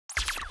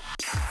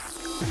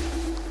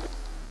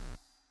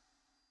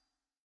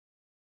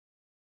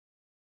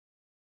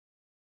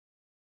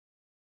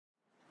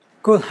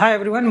Cool. Hi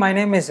everyone, my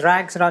name is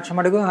Rags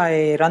Rachamadugu.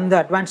 I run the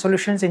Advanced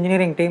Solutions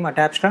Engineering team at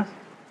Apstra.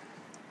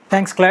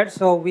 Thanks, Claire.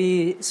 So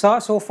we saw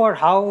so far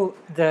how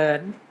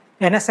the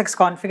NSX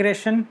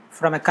configuration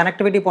from a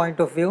connectivity point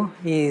of view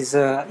is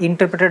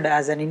interpreted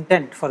as an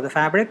intent for the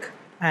fabric,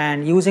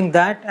 and using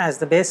that as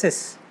the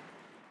basis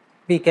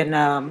we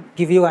can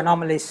give you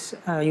anomalies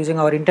using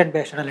our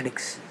intent-based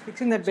analytics.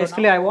 Fixing that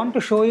basically, I want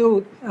to show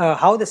you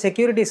how the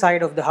security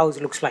side of the house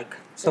looks like.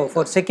 So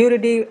for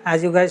security,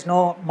 as you guys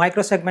know,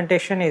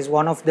 microsegmentation is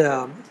one of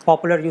the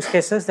popular use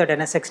cases that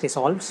NSX-T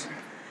solves.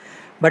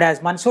 But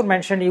as Mansoor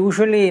mentioned,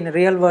 usually in the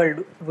real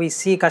world, we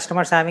see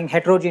customers having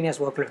heterogeneous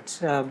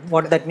workloads.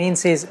 What that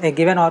means is a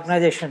given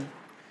organization,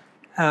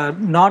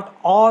 not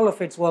all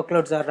of its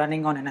workloads are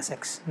running on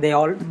NSX. They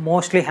all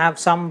mostly have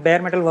some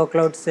bare metal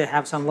workloads. They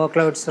have some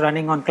workloads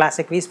running on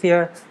classic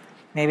vSphere,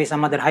 maybe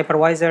some other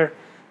hypervisor.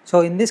 So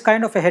in this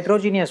kind of a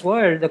heterogeneous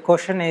world, the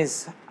question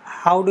is,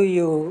 how do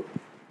you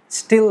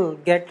still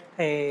get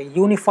a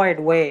unified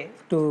way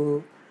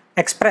to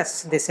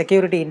express the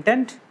security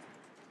intent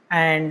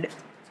and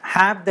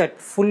have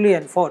that fully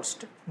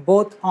enforced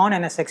both on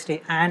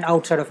NSX-T and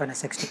outside of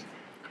NSX-T?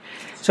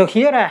 So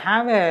here I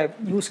have a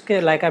use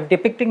case, like I'm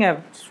depicting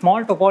a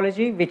small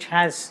topology which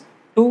has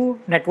two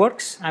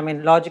networks,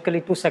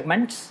 logically two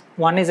segments.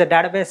 One is a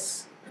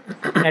database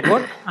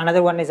network,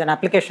 another one is an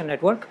application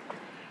network.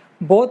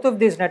 Both of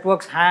these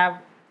networks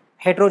have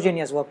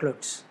heterogeneous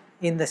workloads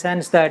in the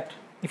sense that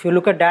if you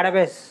look at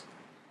database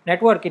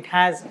network, it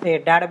has a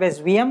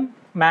database VM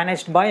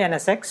managed by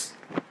NSX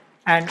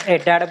and a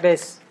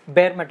database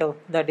bare metal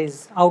that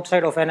is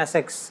outside of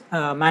NSX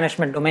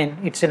management domain.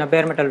 It's in a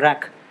bare metal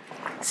rack.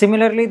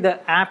 Similarly, the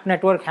app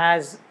network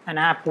has an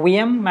app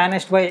VM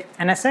managed by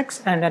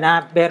NSX and an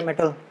app bare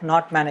metal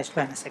not managed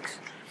by NSX.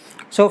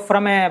 So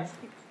from a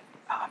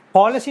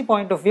policy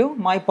point of view,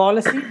 my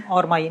policy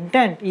or my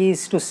intent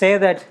is to say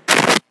that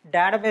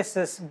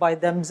databases by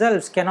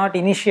themselves cannot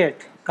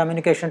initiate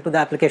communication to the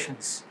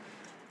applications,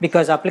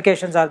 because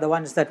applications are the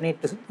ones that need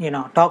to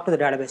talk to the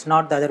database,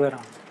 not the other way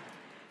around.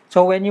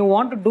 So when you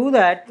want to do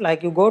that,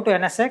 like you go to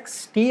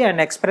NSX-T and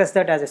express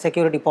that as a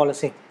security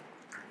policy.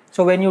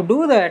 So when you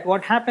do that,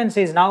 what happens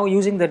is now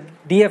using the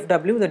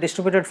DFW, the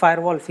distributed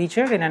firewall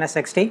feature in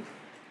NSX-T,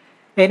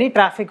 any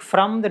traffic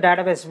from the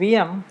database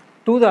VM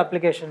to the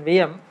application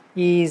VM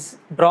is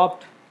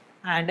dropped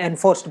and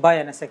enforced by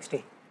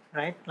NSX-T,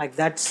 right? Like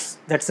that's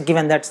a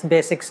given, that's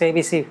basic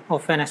ABC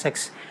of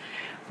NSX.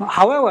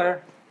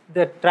 However,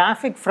 the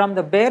traffic from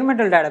the bare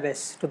metal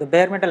database to the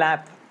bare metal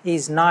app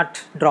is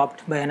not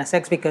dropped by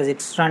NSX because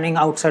it's running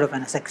outside of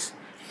NSX.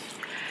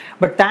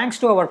 But thanks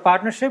to our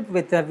partnership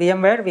with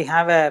VMware, we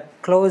have a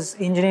close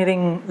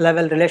engineering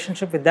level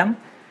relationship with them.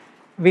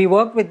 We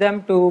work with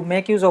them to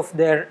make use of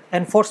their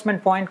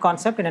enforcement point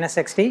concept in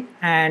NSX-T,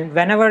 and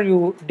whenever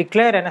you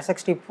declare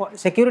NSX-T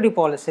security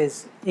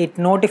policies, it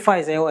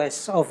notifies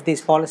AOS of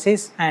these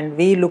policies, and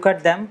we look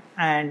at them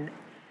and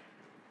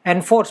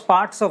enforce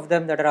parts of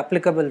them that are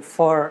applicable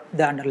for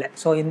the underlay.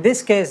 So in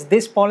this case,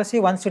 this policy,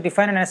 once you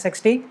define an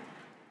NSX-T,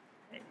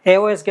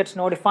 AOS gets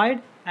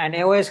notified, and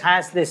AOS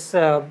has this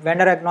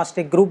vendor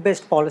agnostic group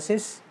based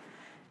policies,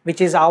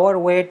 which is our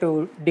way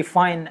to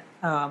define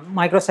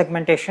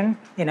microsegmentation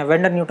in a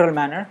vendor neutral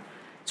manner.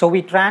 So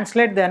we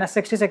translate the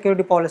NSX-T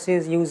security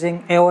policies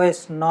using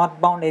AOS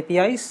northbound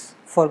APIs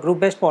for group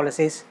based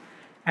policies,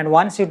 and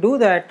once you do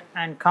that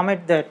and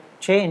commit the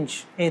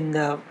change in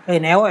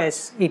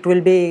AOS, it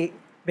will be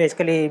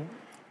basically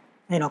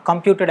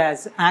computed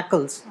as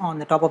ACLs on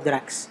the top of the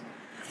racks.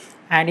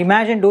 And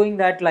imagine doing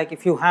that, like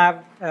if you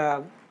have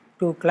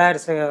to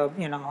Claire's,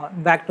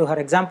 back to her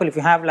example, if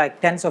you have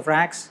like tens of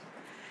racks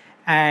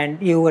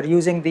and you were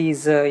using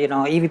these,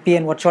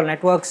 EVPN virtual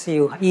networks,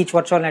 each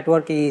virtual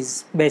network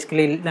is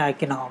basically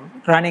like,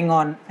 running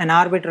on an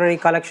arbitrary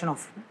collection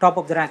of top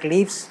of the rack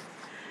leaves.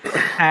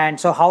 And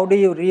so how do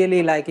you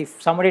really, like, if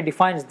somebody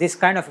defines this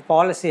kind of a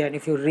policy, and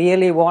if you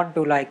really want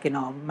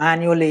to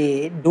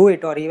manually do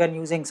it, or even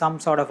using some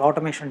sort of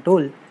automation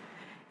tool,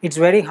 it's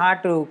very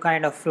hard to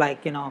kind of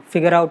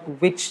figure out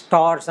which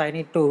stores I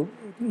need to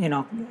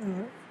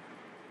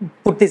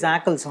put these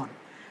ACLs on.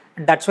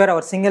 And that's where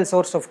our single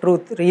source of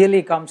truth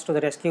really comes to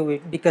the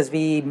rescue, because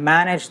we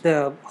manage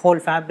the whole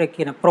fabric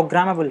in a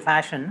programmable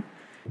fashion.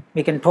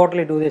 We can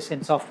totally do this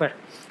in software.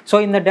 So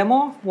in the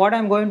demo, what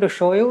I'm going to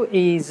show you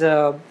is...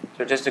 so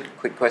just a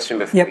quick question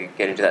before we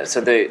get into that. So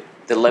the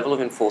level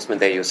of enforcement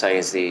there you're saying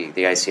is the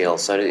ACL.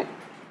 So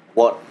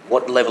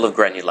what level of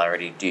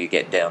granularity do you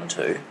get down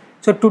to?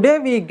 So today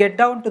we get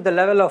down to the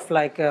level of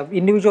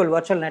individual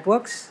virtual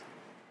networks,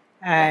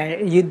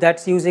 and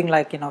that's using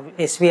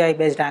SVI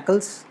based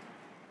ACLs,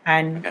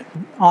 and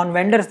on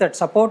vendors that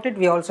support it,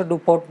 we also do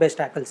port based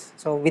ACLs.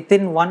 So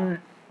within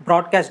one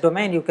broadcast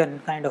domain, you can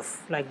kind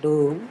of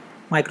do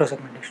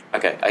microsegmentation.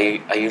 Okay,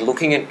 are you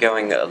looking at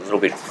going a little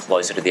bit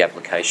closer to the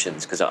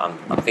applications? Because I'm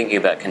thinking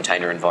about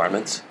container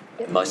environments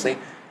mostly,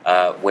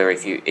 where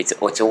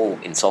it's all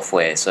in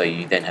software, so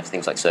you then have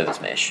things like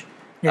service mesh.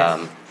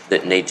 Yes.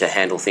 That need to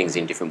handle things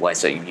in different ways.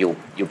 So you'll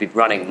be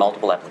running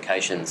multiple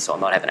applications. So I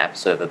might have an app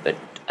server, but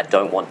I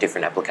don't want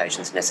different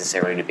applications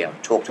necessarily to be able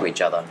to talk to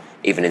each other,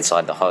 even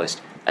inside the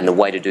host. And the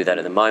way to do that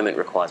at the moment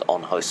requires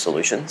on-host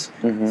solutions.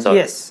 So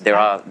Yes. there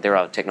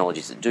are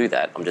technologies that do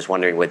that. I'm just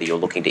wondering whether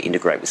you're looking to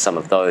integrate with some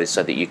of those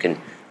so that you can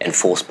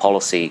enforce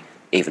policy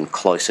even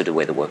closer to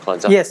where the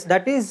workloads are. Yes,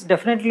 that is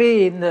definitely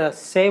in the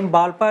same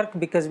ballpark,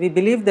 because we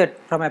believe that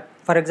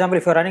for example,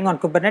 if you're running on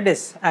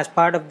Kubernetes, as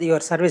part of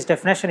your service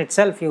definition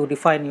itself, you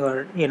define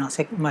your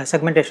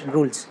segmentation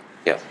rules.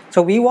 Yeah.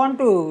 So we want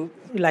to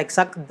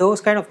suck those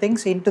kind of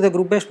things into the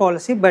group-based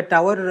policy, but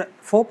our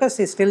focus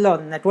is still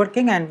on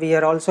networking, and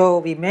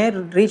we may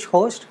reach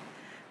host.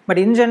 But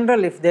in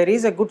general, if there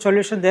is a good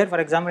solution there, for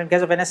example, in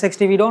case of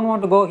NSX-T, we don't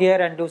want to go here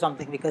and do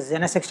something, because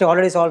NSX-T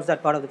already solves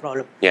that part of the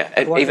problem.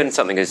 Yeah, even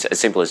something as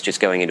simple as just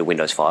going into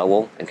Windows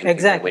Firewall and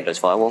configuring Windows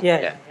Firewall.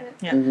 Yeah.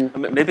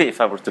 Maybe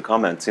if I were to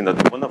comment,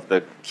 one of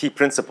the key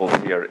principles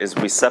here is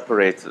we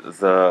separate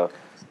the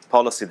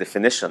policy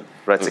definition,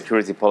 right,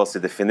 security policy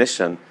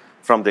definition,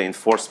 from the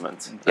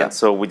enforcement. Yeah. And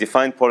so we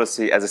define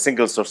policy as a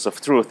single source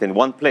of truth in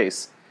one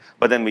place,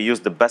 but then we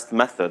use the best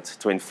method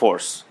to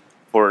enforce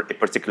for a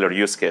particular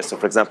use case. So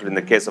for example, in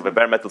the case of a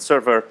bare metal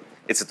server,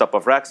 it's a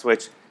top-of-rack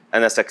switch.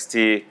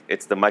 NSX-T,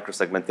 it's the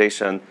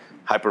microsegmentation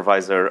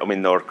hypervisor,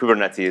 or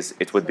Kubernetes,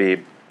 it would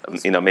be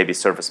maybe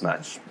service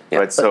match. Yeah.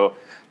 Right? So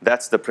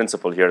that's the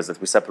principle here, is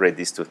that we separate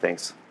these two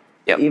things.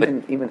 Yeah,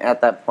 even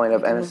at that point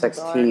of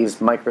NSX-T's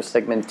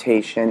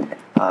microsegmentation,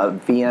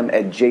 VM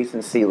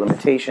adjacency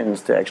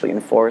limitations to actually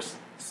enforce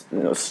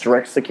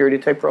strict security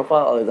type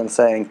profile, other than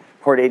saying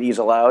port 80 is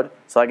allowed,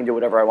 so I can do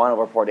whatever I want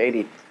over port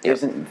 80,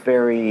 isn't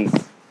very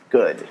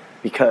good,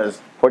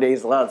 because port 80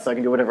 is allowed, so I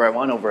can do whatever I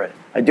want over it.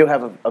 I do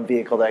have a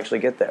vehicle to actually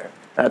get there.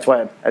 That's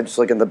why I just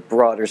look in the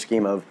broader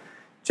scheme of,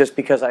 just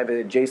because I have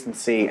an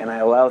adjacency and I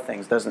allow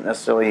things doesn't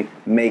necessarily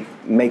make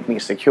me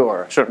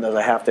secure. Sure. Because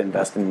I have to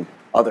invest in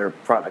other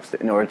products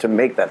in order to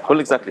make that possible.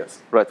 Well, exactly.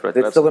 Right.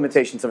 It's the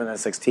limitations of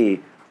NSX-T,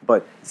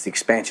 but it's the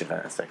expansion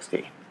of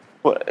NSX-T.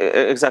 Well,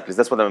 exactly.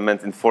 That's what I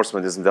meant.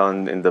 Enforcement is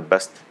done in the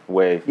best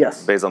way,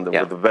 based on the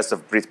best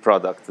of breed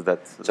product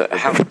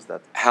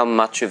how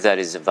much of that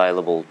is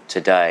available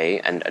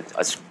today? And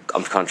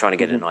I'm kind of trying to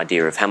get an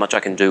idea of how much I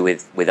can do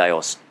with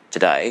AOS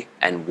today,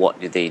 and what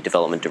the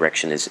development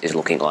direction is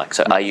looking like.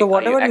 So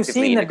whatever you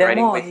see in the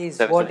demo is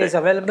what is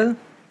available,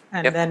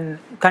 and then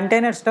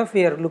container stuff,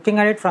 we are looking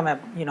at it from a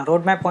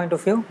roadmap point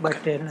of view,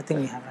 but nothing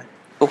we have.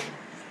 Cool.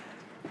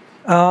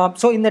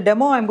 So in the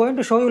demo, I'm going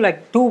to show you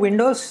two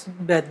windows.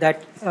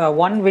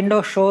 One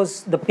window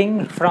shows the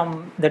ping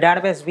from the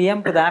database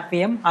VM to the app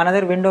VM.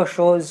 Another window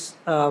shows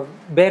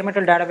bare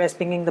metal database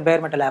pinging the bare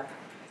metal app.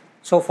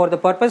 So for the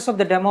purpose of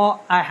the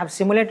demo, I have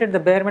simulated the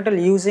bare metal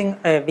using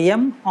a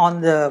VM on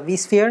the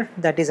vSphere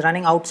that is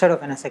running outside of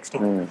NSX-T.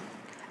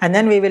 And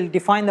then we will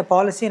define the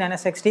policy in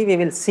NSX-T. We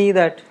will see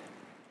that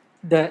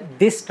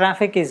this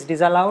traffic is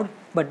disallowed,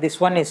 but this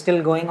one is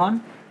still going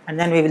on. And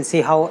then we will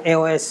see how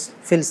AOS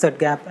fills that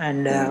gap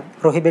and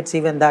prohibits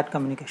even that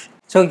communication.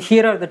 So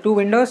here are the two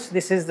windows.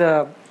 This is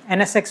the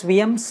NSX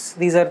VMs.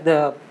 These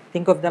are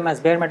think of them as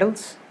bare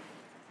metals.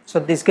 So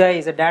this guy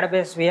is a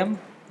database VM.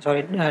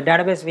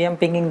 Database VM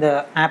pinging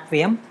the app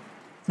VM.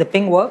 The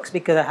ping works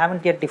because I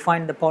haven't yet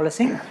defined the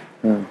policy.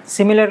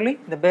 Similarly,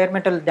 the bare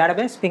metal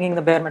database pinging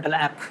the bare metal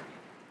app.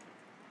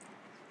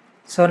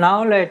 So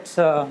now let's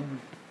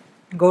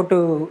go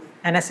to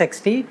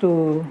NSX-T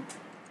to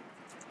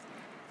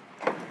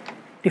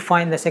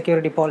define the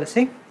security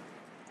policy.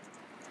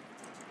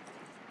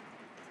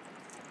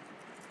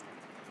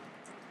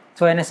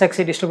 So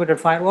NSX-T distributed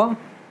firewall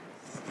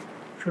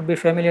should be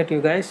familiar to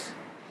you guys.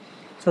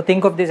 So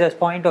think of this as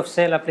point of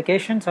sale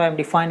application. So I'm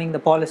defining the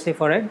policy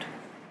for it.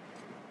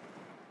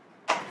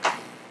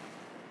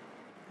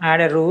 Add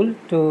a rule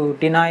to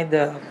deny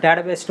the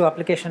database to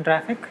application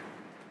traffic.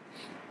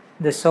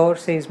 The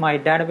source is my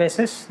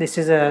databases. This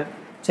is a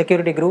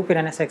security group in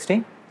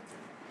NSX-T.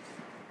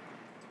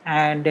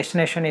 And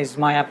destination is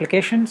my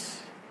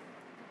applications.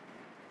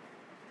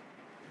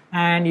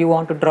 And you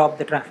want to drop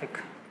the traffic.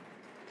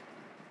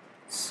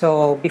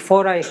 So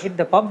before I hit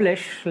the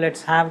publish,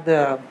 let's have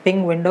the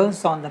ping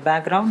windows on the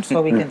background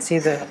so we can see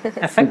the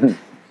effect.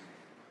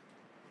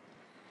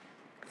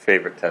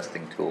 Favorite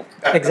testing tool.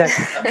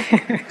 Exactly.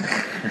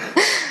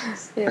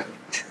 Yeah.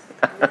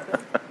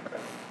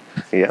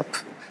 Yep,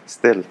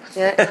 still.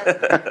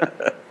 Yeah.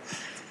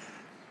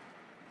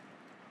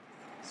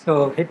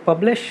 So hit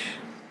publish.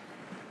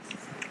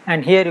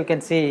 And here you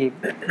can see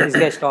this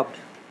guy stopped,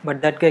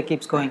 but that guy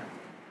keeps going.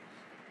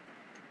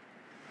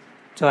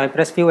 So I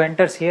press few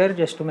enters here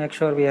just to make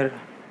sure we are.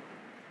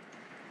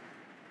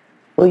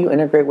 Will you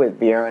integrate with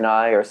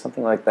VRNI or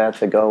something like that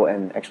to go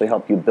and actually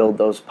help you build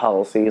those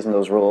policies and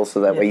those rules so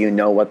that way you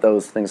know what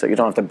those things are? You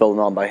don't have to build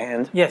them all by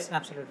hand? Yes,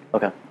 absolutely.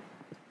 Okay.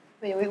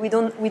 We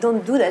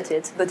don't do that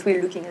yet, but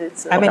we're looking at it.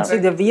 So. I mean, see,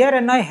 the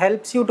VRNI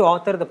helps you to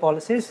author the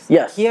policies.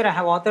 Yes. Here I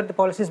have authored the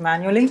policies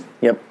manually.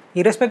 Yep.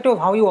 Irrespective of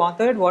how you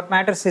authored, what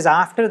matters is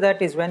after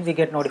that is when we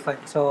get notified.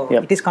 So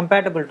it is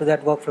compatible to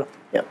that workflow.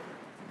 Yep.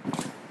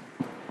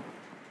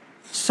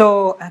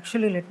 So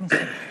actually, let me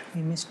see.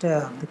 We missed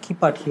the key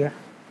part here.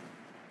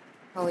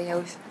 Oh yeah,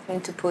 we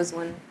need to pause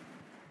one.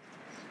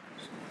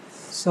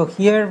 So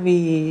here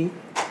we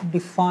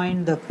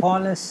define the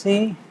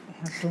policy. We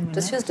have 2 minutes.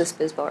 Just use the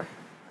space bar.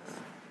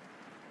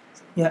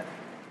 Yeah.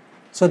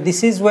 So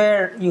this is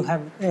where you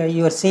have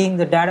you are seeing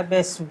the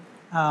database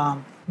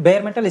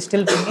bare metal is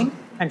still pinging,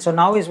 and so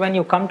now is when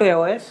you come to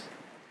AOS,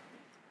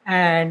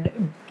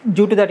 and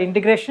due to that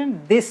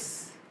integration,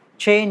 this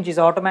change is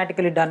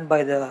automatically done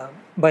by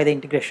the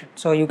integration.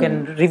 So you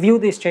can review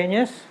these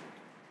changes,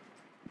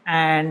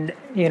 and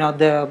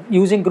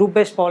using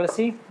group-based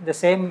policy, the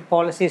same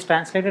policy is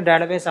translated.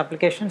 Database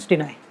applications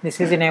deny. This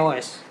is in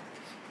AOS.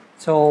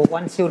 So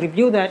once you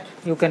review that,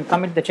 you can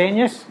commit the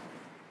changes.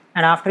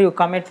 And after you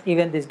commit,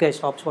 even this guy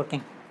stops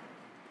working.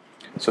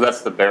 So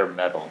that's the bare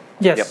metal.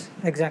 Yes,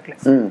 exactly.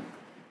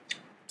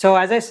 So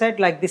as I said,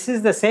 like this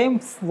is the same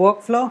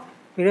workflow,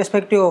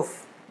 irrespective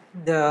of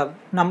the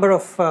number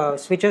of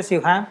switches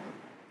you have,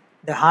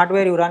 the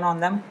hardware you run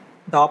on them,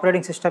 the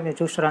operating system you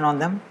choose to run on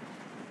them.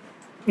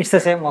 It's the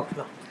same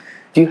workflow.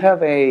 Do you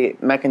have a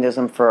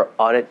mechanism for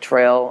audit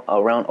trail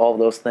around all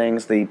those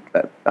things?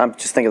 I'm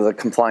just thinking of the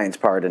compliance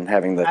part and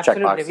having the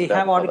checkboxes. Absolutely, we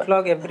have audit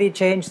log. Every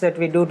change that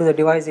we do to the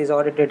device is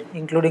audited,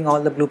 including all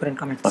the blueprint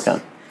commits.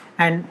 Okay.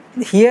 And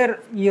here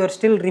you're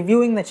still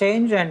reviewing the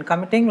change and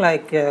committing.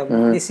 Like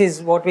this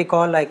is what we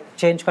call like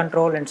change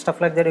control and stuff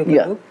like that you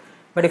can do.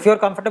 But if you're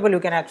comfortable, you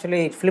can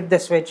actually flip the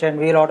switch and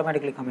we'll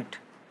automatically commit.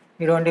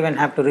 You don't even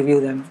have to review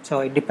them.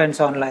 So it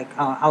depends on like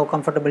how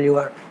comfortable you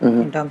are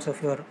in terms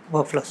of your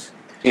workflows.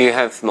 Do you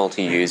have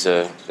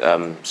multi-user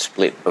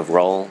split of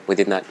role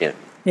within that? Yeah.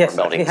 Yes,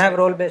 we have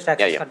role-based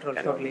access control.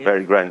 Totally.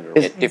 Very granular.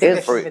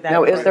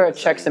 Is there a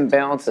checks and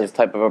balances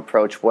type of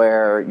approach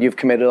where you've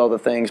committed all the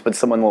things, but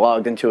someone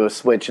logged into a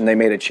switch and they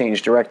made a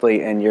change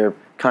directly, and you're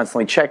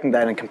constantly checking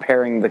that and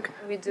comparing the?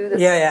 We do that.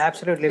 Yeah,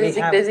 absolutely.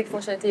 Basic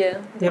functionality.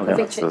 Yeah.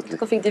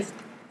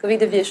 Config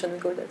deviation, we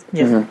call that.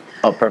 Yes.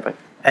 Oh, perfect.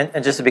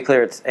 And just to be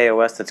clear, it's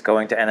AOS that's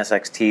going to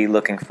NSX-T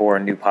looking for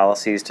new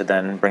policies to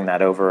then bring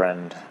that over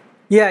and.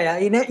 Yeah.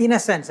 In a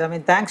sense, I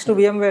mean, thanks to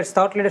VMware's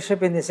thought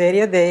leadership in this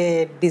area,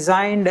 they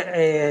designed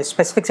a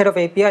specific set of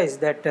APIs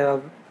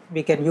that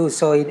we can use.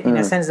 So in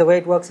a sense, the way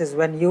it works is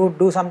when you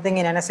do something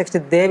in NSX-T,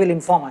 they will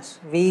inform us.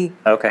 We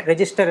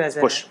register as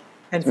an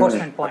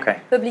enforcement point. Okay.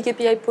 Public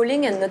API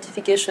polling and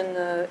notification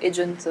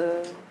agent.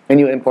 And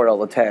you import all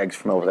the tags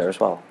from over there as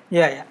well.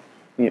 Yeah.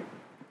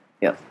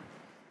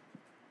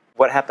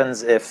 What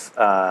happens if,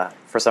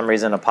 for some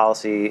reason, a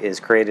policy is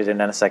created in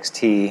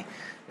NSX-T,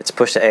 it's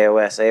pushed to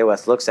AOS,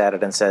 AOS looks at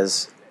it and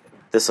says,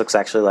 this looks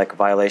actually like a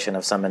violation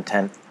of some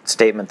intent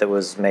statement that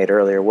was made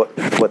earlier.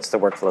 What's the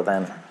workflow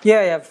then?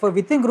 Yeah. For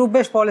within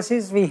group-based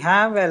policies, we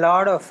have a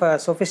lot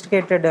of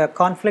sophisticated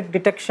conflict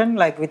detection,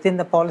 like within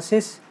the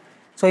policies.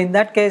 So in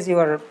that case,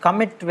 your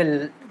commit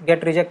will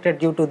get rejected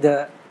due to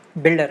the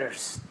build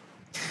errors.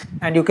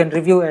 And you can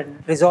review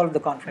and resolve the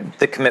conflict.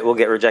 The commit will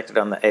get rejected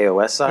on the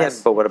AOS side,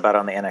 yes. But what about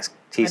on the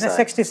NSX-T side?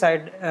 NSX-T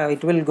side,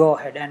 it will go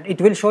ahead and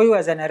it will show you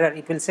as an error.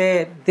 It will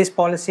say this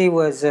policy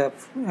was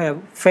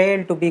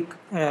failed to be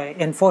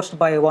enforced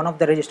by one of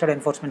the registered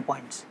enforcement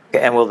points.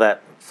 Okay, and will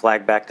that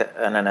flag back to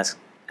an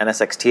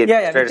NSX-T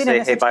administrator to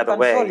say, hey, by the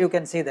way. You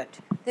can see that.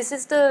 This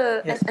is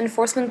the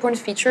enforcement point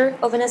feature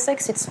of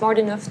NSX. It's smart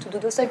enough to do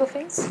those type of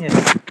things.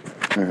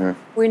 Yes.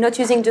 We're not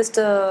using just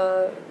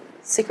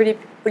security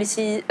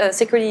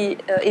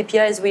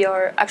APIs. We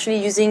are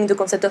actually using the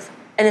concept of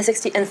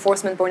NSX-T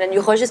enforcement point, and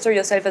you register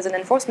yourself as an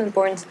enforcement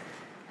point.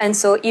 And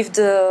so if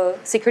the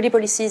security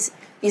policies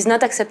is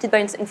not accepted by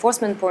an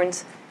enforcement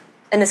point,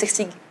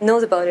 NSX-T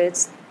knows about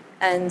it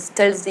and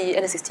tells the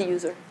NSX-T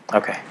user.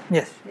 Okay.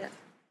 Yes. Yeah.